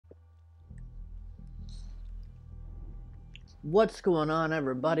What's going on,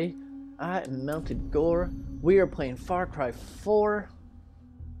 everybody? I am Melted Gore. We are playing Far Cry 4,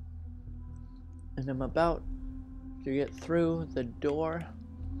 and I'm about to get through the door.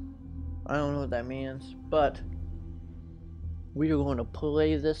 I don't know what that means, but we are going to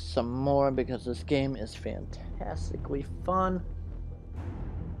play this some more because this game is fantastically fun.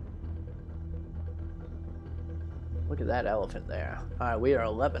 Look at that elephant there. Alright, we are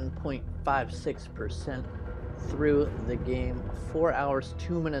 11.56% through the game. 4 hours,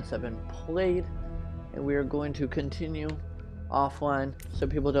 2 minutes have been played, and we are going to continue offline so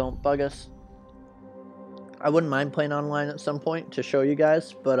people don't bug us. I wouldn't mind playing online at some point to show you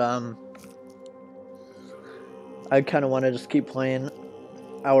guys, but I kind of want to just keep playing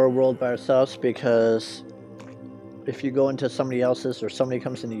our world by ourselves, because if you go into somebody else's or somebody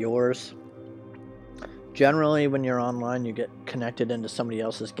comes into yours, generally when you're online you get connected into somebody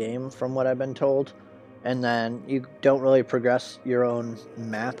else's game, from what I've been told, and then you don't really progress your own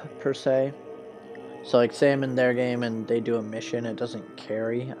map per se. So like, say I'm in their game and they do a mission, it doesn't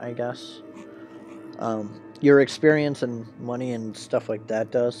carry, I guess. Your experience and money and stuff like that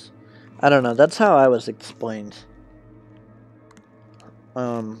does. I don't know, that's how I was explained.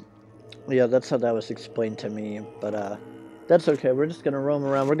 Yeah, that's how that was explained to me, but that's okay. We're just gonna roam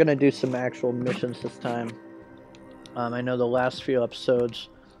around. We're gonna do some actual missions this time. I know the last few episodes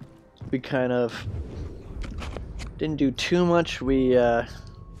we kind of didn't do too much. We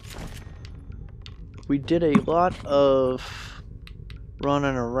did a lot of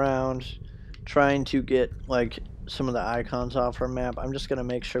running around trying to get like some of the icons off our map. I'm just gonna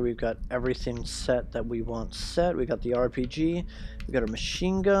make sure we've got everything set that we want set. We got the RPG, we got a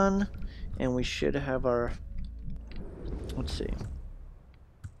machine gun, and we should have our, let's see.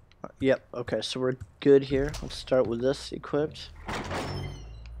 Yep, okay, so we're good here. Let's start with this equipped.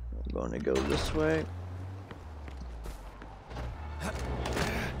 I'm going to go this way.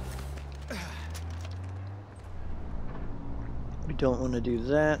 We don't want to do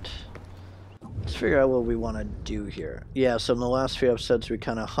that. Let's figure out what we want to do here. Yeah, so in the last few episodes we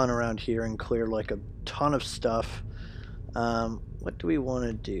kind of hunt around here and clear like a ton of stuff. What do we want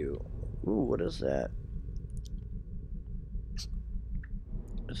to do? Ooh, what is that?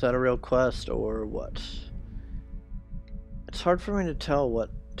 Is that a real quest or what? It's hard for me to tell what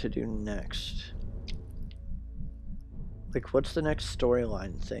to do next. Like, what's the next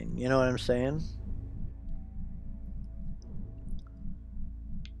storyline thing? You know what I'm saying?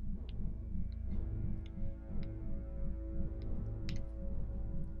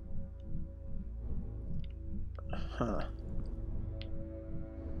 Huh.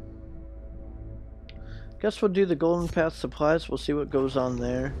 Guess we'll do the Golden Path supplies. We'll see what goes on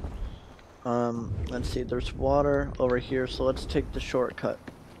there. Let's see, there's water over here, so let's take the shortcut.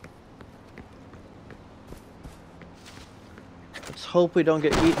 Let's hope we don't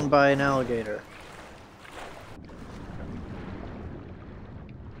get eaten by an alligator.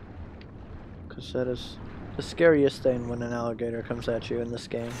 Because that is the scariest thing, when an alligator comes at you in this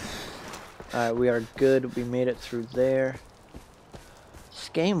game. Alright, we are good. We made it through there. This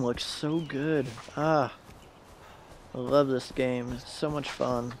game looks so good. Ah, I love this game. It's so much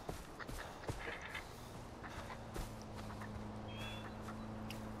fun.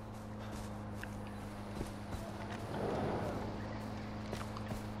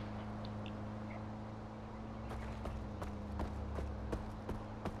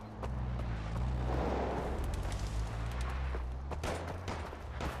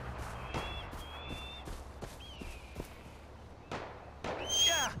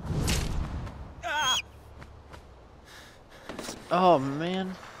 Oh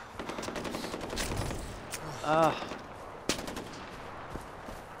man. Are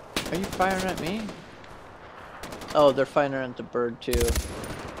you firing at me? Oh, they're firing at the bird too.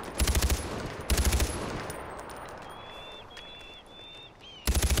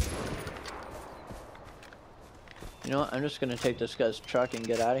 You know what? I'm just gonna take this guy's truck and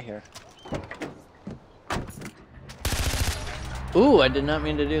get out of here. Ooh, I did not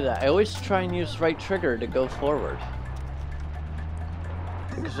mean to do that. I always try and use right trigger to go forward,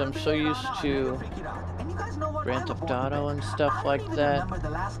 because I'm so used to Grand Theft Auto and stuff like that.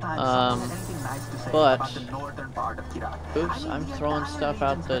 But oops, I'm throwing stuff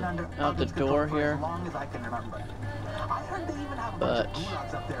out the door here. But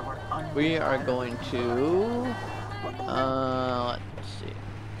we are going to let's see.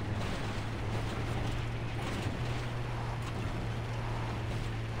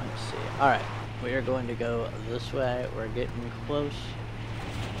 Let's see. All right, we are going to go this way. We're getting close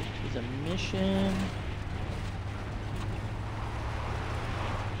to the mission.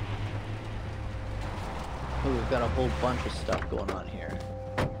 Oh, we've got a whole bunch of stuff going on here.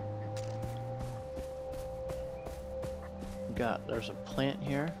 There's a plant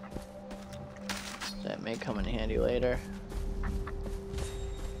here. That may come in handy later.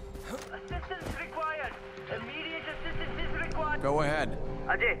 Assistance required. Immediate assistance is required. Go ahead.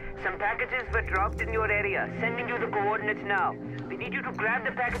 Ajay, some packages were dropped in your area. Sending you the coordinates now. We need you to grab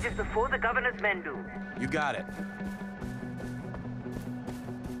the packages before the governor's men do. You got it.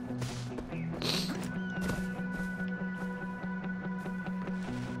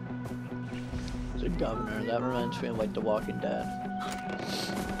 The governor, that reminds me of like The Walking Dead.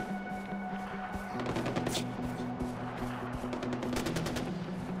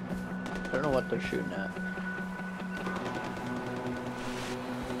 I don't know what they're shooting at.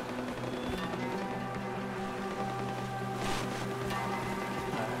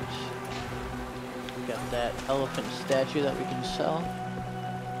 Alright. Got that elephant statue that we can sell.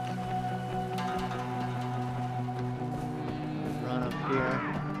 Run up here.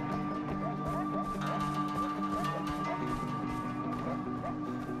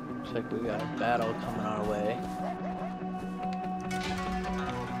 Looks like we got a battle coming our way.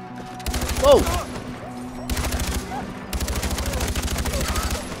 Whoa!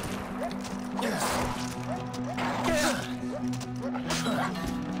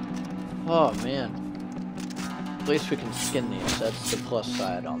 Oh man. At least we can skin these. That's the plus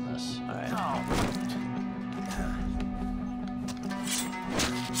side on this. Alright.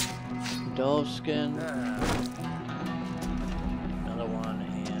 Dove skin. Another one,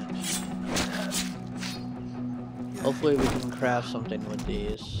 and hopefully we can craft something with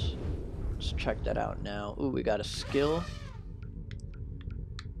these. Let's check that out now. Ooh, we got a skill.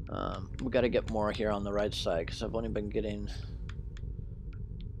 We got to get more here on the right side because I've only been getting.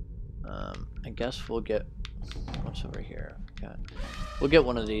 I guess we'll get. What's over here? God. We'll get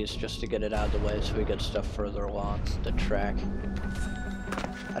one of these just to get it out of the way so we get stuff further along the track.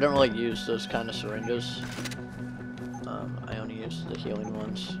 I don't really use those kind of syringes. I only use the healing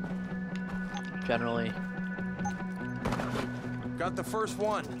ones. Generally. Got the first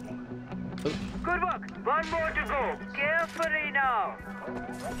one. Oops. Good work. One more to go. Carefully now.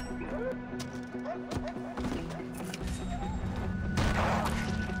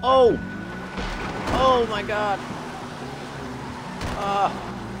 Oh! Oh my god! Ah!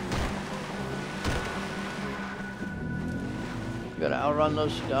 Gotta outrun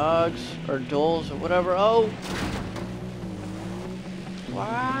those dogs, or Dholes, or whatever. Oh!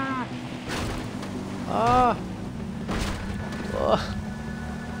 Wow! Ah! Oh.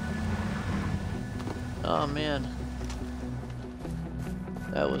 Oh man.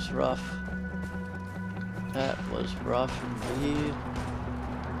 That was rough. That was rough indeed.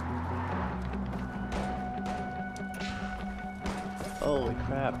 Holy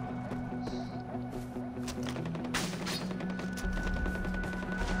crap.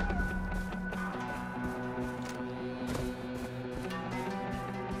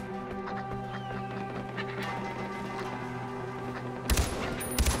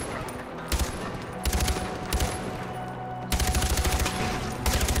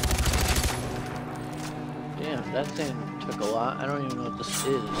 Damn, that thing took a lot. I don't even know what this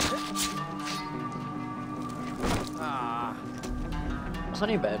is.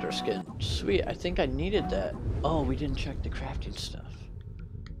 Honey badger skin. Sweet, I think I needed that. Oh, we didn't check the crafting stuff.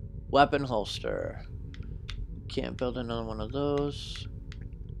 Weapon holster. Can't build another one of those.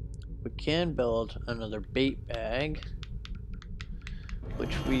 We can build another bait bag,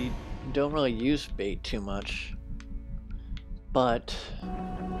 which we don't really use bait too much, but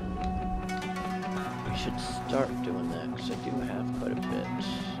we should start doing that because I do have quite a bit.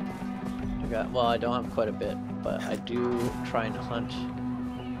 Well, I don't have quite a bit, but I do try and hunt.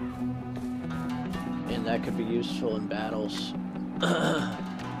 And that could be useful in battles.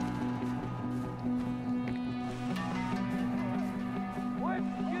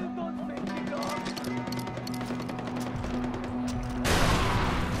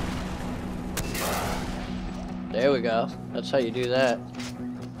 There we go. That's how you do that.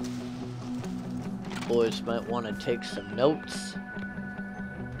 Boys might want to take some notes.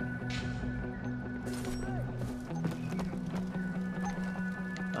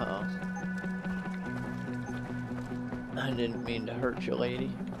 Uh-oh. I didn't mean to hurt you,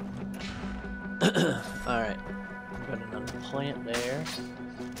 lady. Alright. Got another plant there.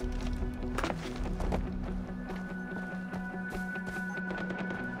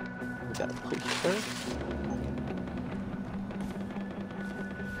 We got a poster.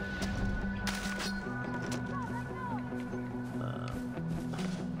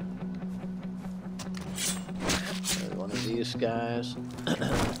 One of these guys.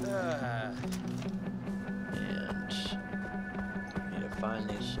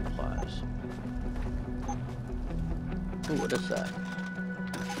 Ooh, what is that?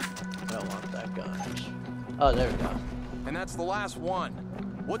 I don't want that gun. Oh, there we go. And that's the last one.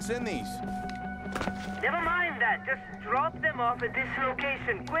 What's in these? Never mind that. Just drop them off at this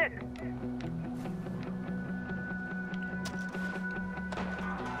location, quick.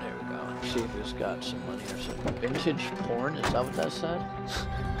 There we go. See if he's got some money or something. Vintage porn? Is that what that said?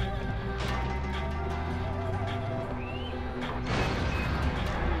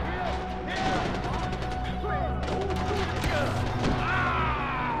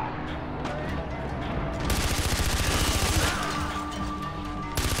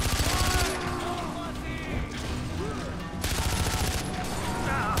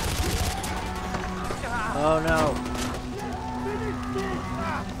 Oh no.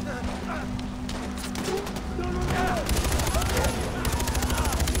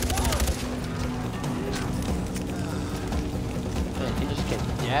 Man, he just kept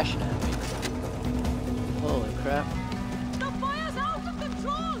dashing at me. Holy crap. The fire's out of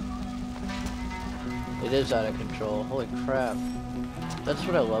control! It is out of control. Holy crap. That's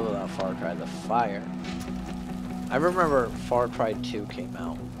what I love about Far Cry, the fire. I remember Far Cry 2 came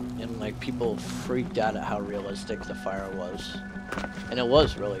out, and like people freaked out at how realistic the fire was. And it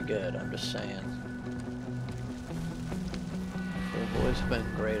was really good, I'm just saying. They've always been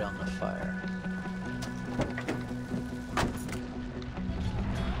great on the fire.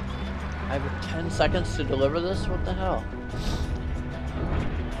 I have 10 seconds to deliver this? What the hell?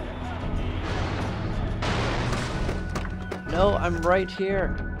 No, I'm right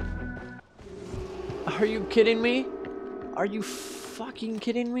here. Are you kidding me? Are you fucking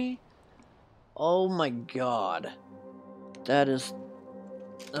kidding me? Oh my god. That is...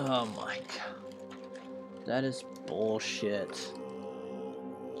 Oh my god. That is bullshit.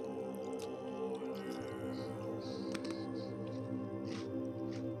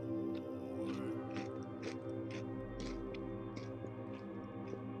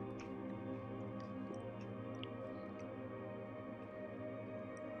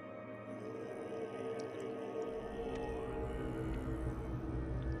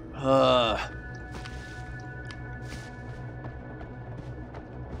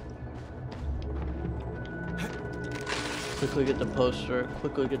 Quickly get the poster,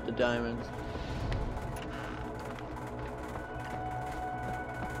 quickly get the diamonds.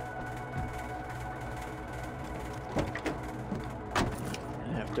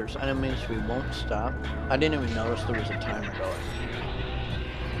 And if there's enemies, we won't stop. I didn't even notice there was a timer going.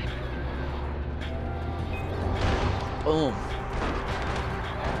 Boom.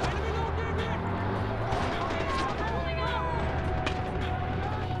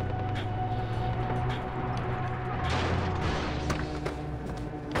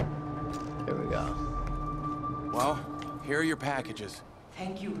 Here are your packages.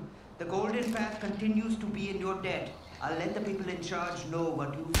 Thank you. The golden path continues to be in your debt. I'll let the people in charge know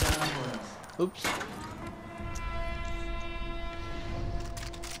what you've done for us. Oops.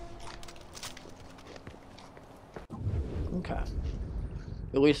 Okay.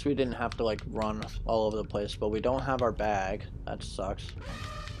 At least we didn't have to like run all over the place, but we don't have our bag. That sucks.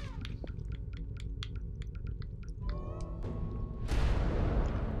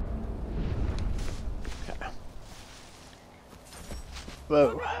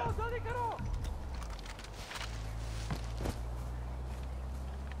 Whoa.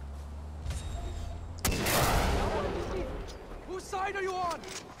 Whose side are you on?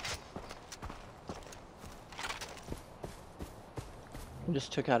 We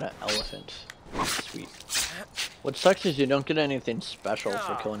just took out an elephant. Sweet. What sucks is you don't get anything special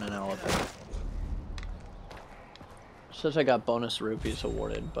for killing an elephant. It says I got bonus rupees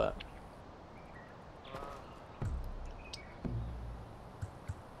awarded, but...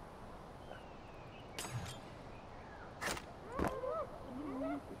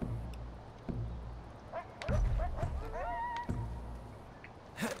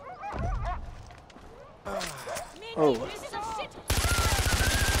 Oh.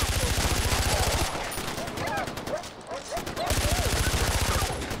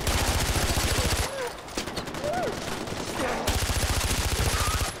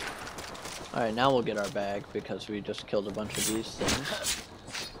 Alright, now we'll get our bag because we just killed a bunch of these things.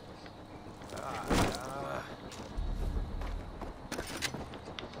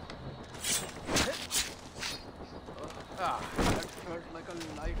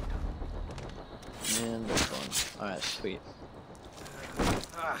 And this one. Alright, sweet.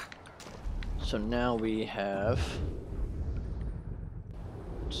 So now we have...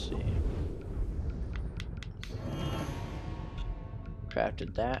 Let's see.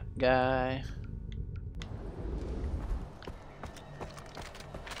 Crafted that guy.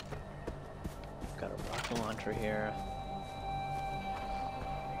 Got a rocket launcher here.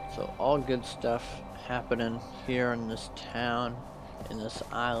 So all good stuff happening here in this town, in this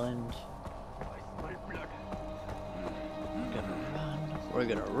island. We're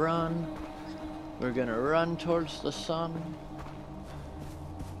gonna run. We're gonna run towards the sun.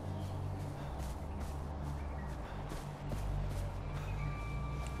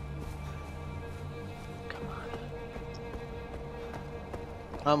 Come on.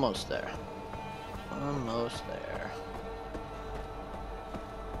 Almost there. Almost there.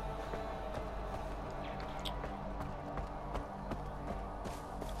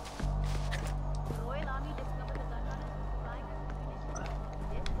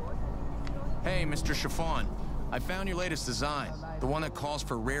 Hey, Mr. Chiffon. I found your latest design. The one that calls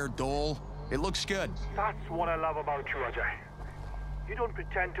for rare Dhole. It looks good. That's what I love about you, Ajay. You don't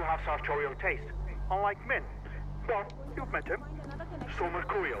pretend to have sartorial taste, unlike men. But you've met him. So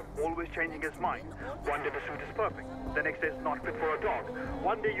mercurial, always changing his mind. One day the suit is perfect, the next day it's not fit for a dog.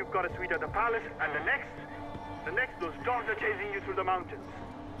 One day you've got a suite at the palace, and the next those dogs are chasing you through the mountains.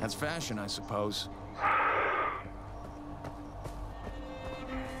 That's fashion, I suppose.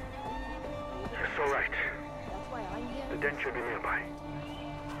 You're so right. The den should be nearby.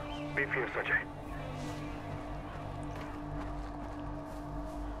 Be fierce, Ajay.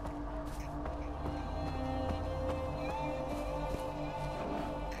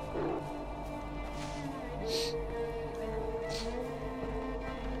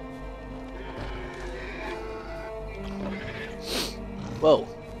 Whoa.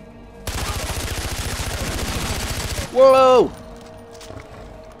 Whoa!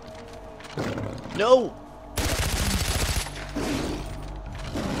 No!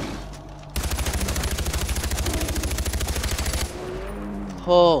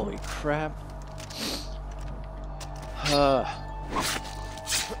 Holy crap.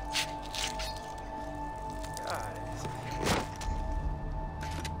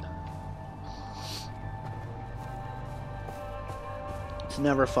 It's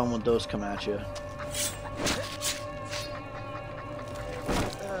never fun when those come at you.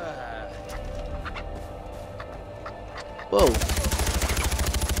 Whoa.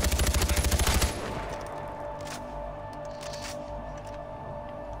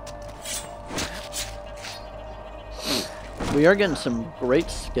 We are getting some great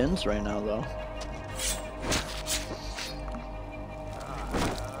skins right now, though.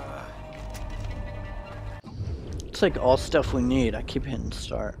 It's like all stuff we need. I keep hitting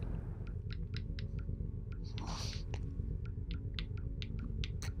start.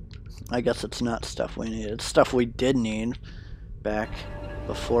 I guess it's not stuff we need. It's stuff we did need back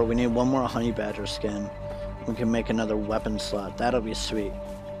before. We need one more honey badger skin. We can make another weapon slot. That'll be sweet.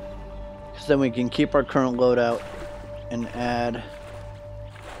 Because then we can keep our current loadout and add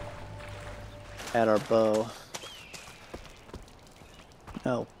our bow.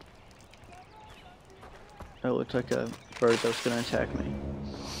 Oh. That looked like a bird that was going to attack me.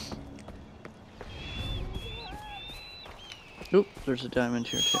 Oop, there's a diamond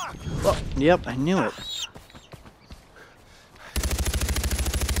here too. Oh, yep, I knew it.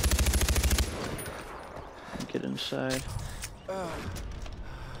 Get inside. Oh,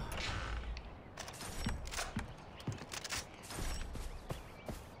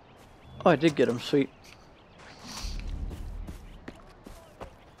 I did get him, sweet.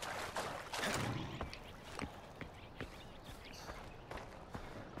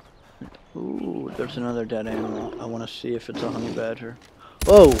 Ooh, there's another dead animal. I want to see if it's a honey badger.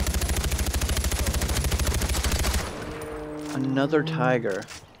 Whoa! Another tiger.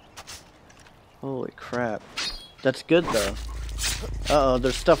 Holy crap. That's good though. Uh-oh,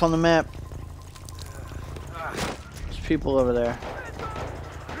 there's stuff on the map. There's people over there.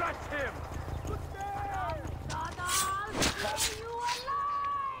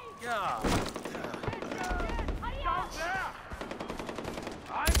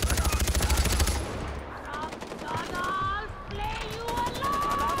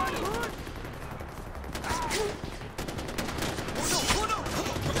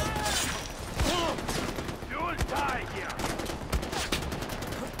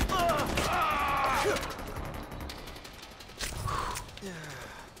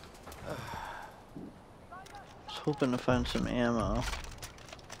 Hoping to find some ammo.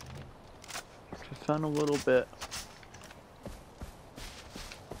 I found a little bit.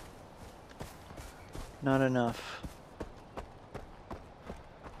 Not enough.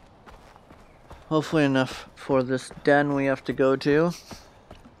 Hopefully enough for this den we have to go to.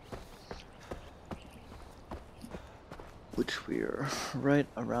 Which we are right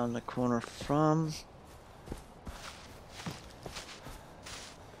around the corner from.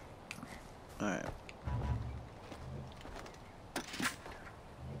 Alright.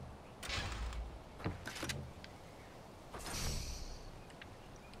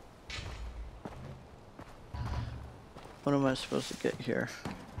 What am I supposed to get here?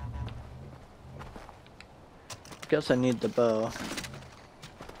 Guess I need the bow.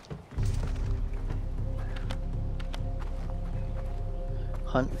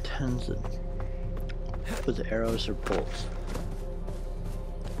 Hunt Tenzin with arrows or bolts.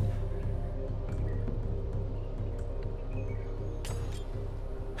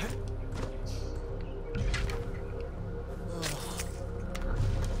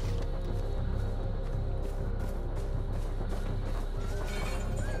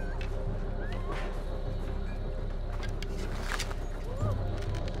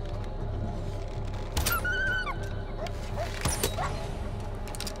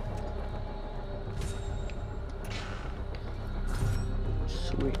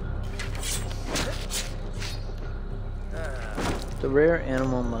 The rare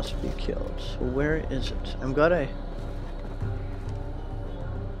animal must be killed. So where is it? I'm glad I...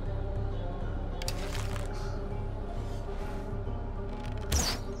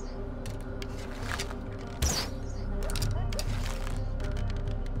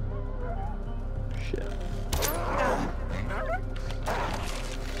 Shit.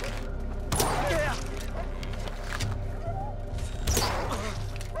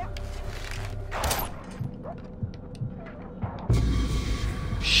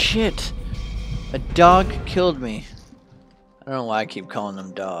 Shit! A dog killed me. I don't know why I keep calling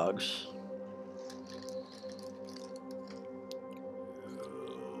them dogs.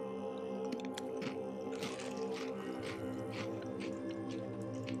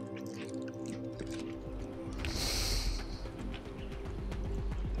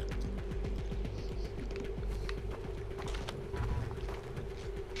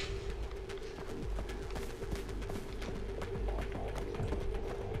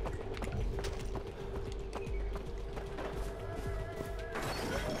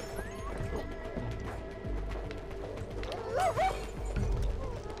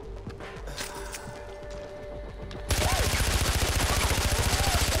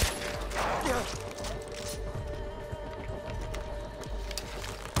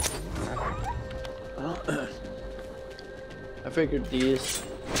 I figured these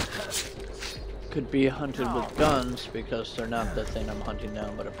could be hunted with guns because they're not the thing I'm hunting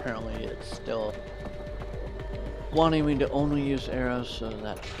down, but apparently it's still wanting me to only use arrows, so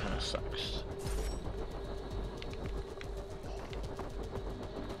that kind of sucks.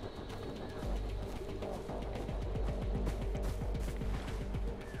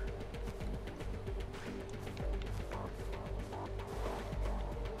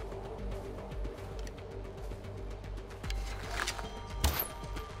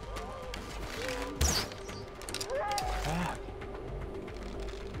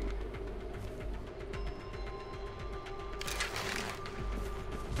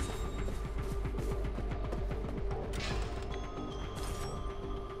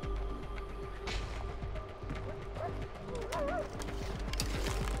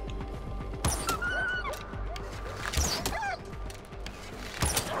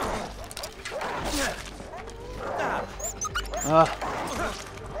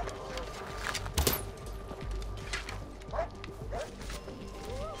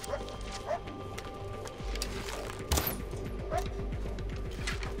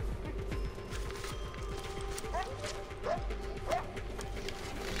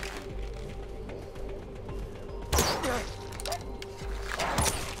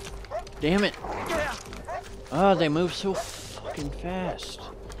 Damn it! Oh, they move so fucking fast.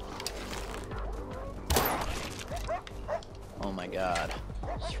 Oh my god.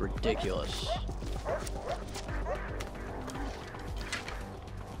 It's ridiculous.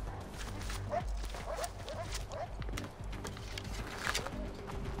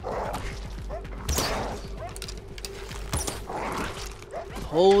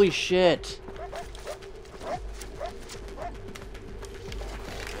 Holy shit.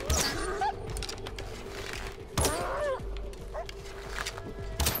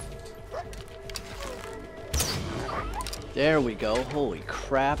 There we go. Holy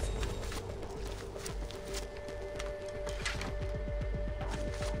crap.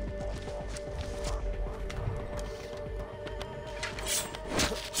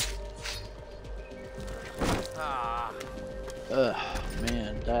 Ugh,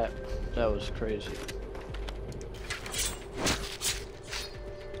 man, that was crazy.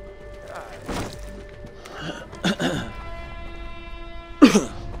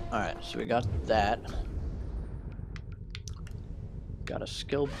 Alright, so we got that. Got a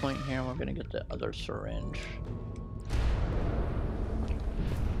skill point here. We're gonna get the other syringe.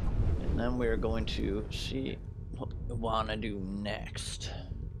 And then we're going to see what we want to do next.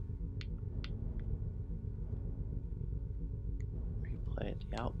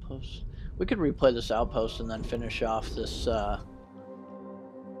 outpost. We could replay this outpost and then finish off this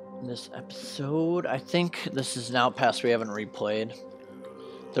this episode. I think this is an outpost we haven't replayed.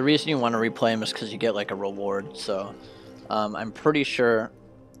 The reason you want to replay them is because you get like a reward. So I'm pretty sure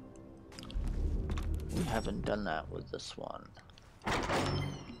we haven't done that with this one.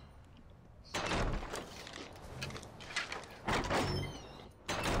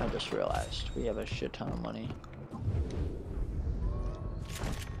 I just realized we have a shit ton of money.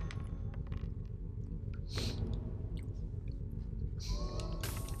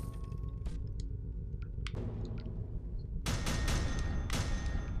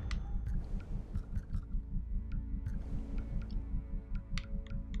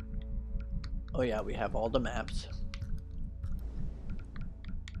 Oh yeah, we have all the maps.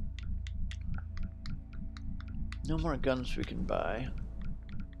 No more guns we can buy.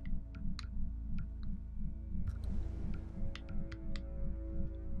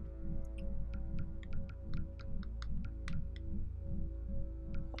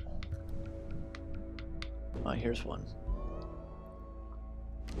 Oh, here's one.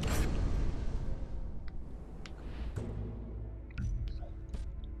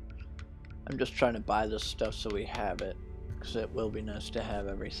 I'm just trying to buy this stuff so we have it, because it will be nice to have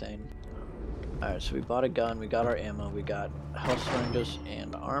everything. Alright, so we bought a gun, we got our ammo, we got health syringes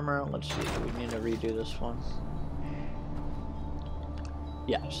and armor. Let's see, do we need to redo this one?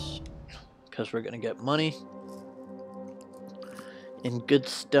 Yes, because we're going to get money and good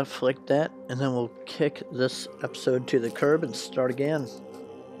stuff like that, and then we'll kick this episode to the curb and start again.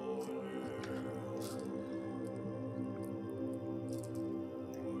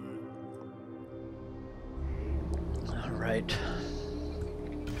 Alright.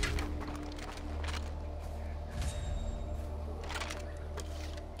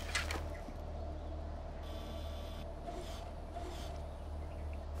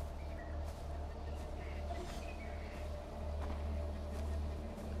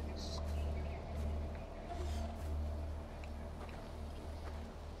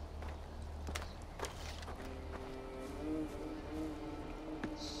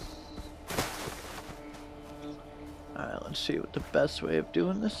 Alright, let's see what the best way of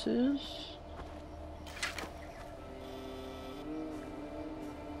doing this is.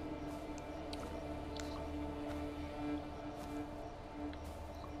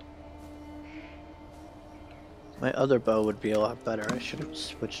 My other bow would be a lot better. I should have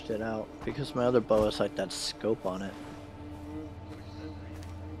switched it out because my other bow has like that scope on it.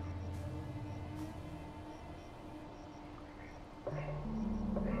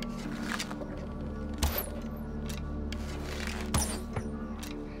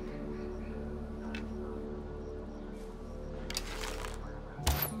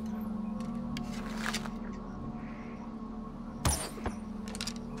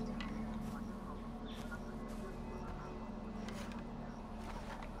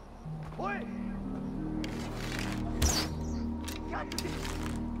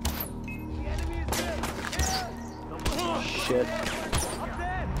 Shit.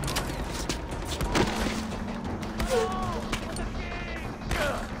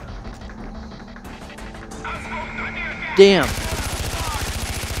 Damn.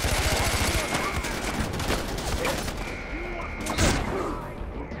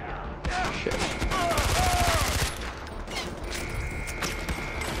 Shit.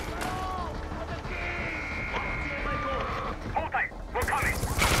 Hold tight. We're coming.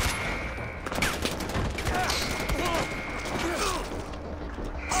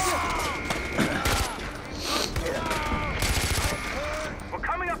 We're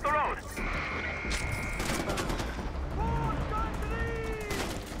coming up the road.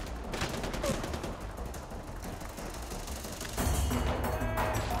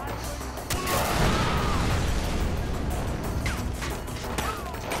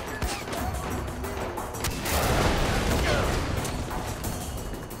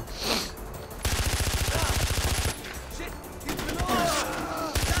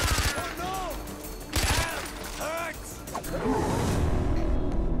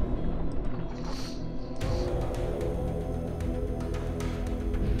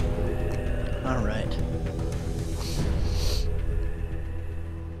 All right.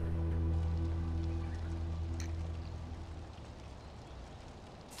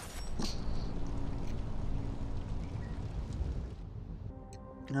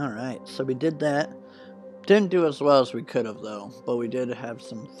 All right, so we did that. Didn't do as well as we could have though, but we did have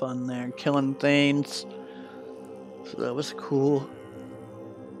some fun there, killing things. So that was cool.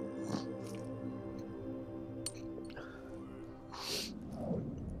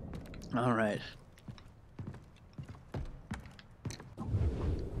 All right.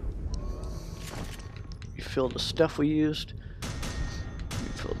 refill the stuff we used.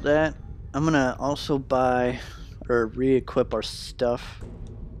 Refill that. I'm gonna also buy or re-equip our stuff.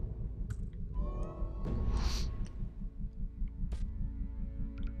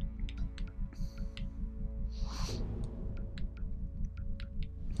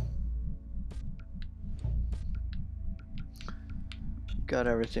 Got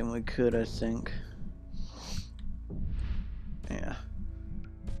everything we could, I think. Yeah.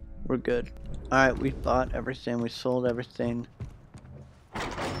 We're good. Alright, we bought everything, we sold everything.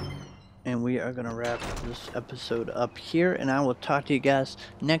 And we are gonna wrap this episode up here, and I will talk to you guys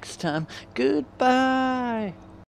next time. Goodbye!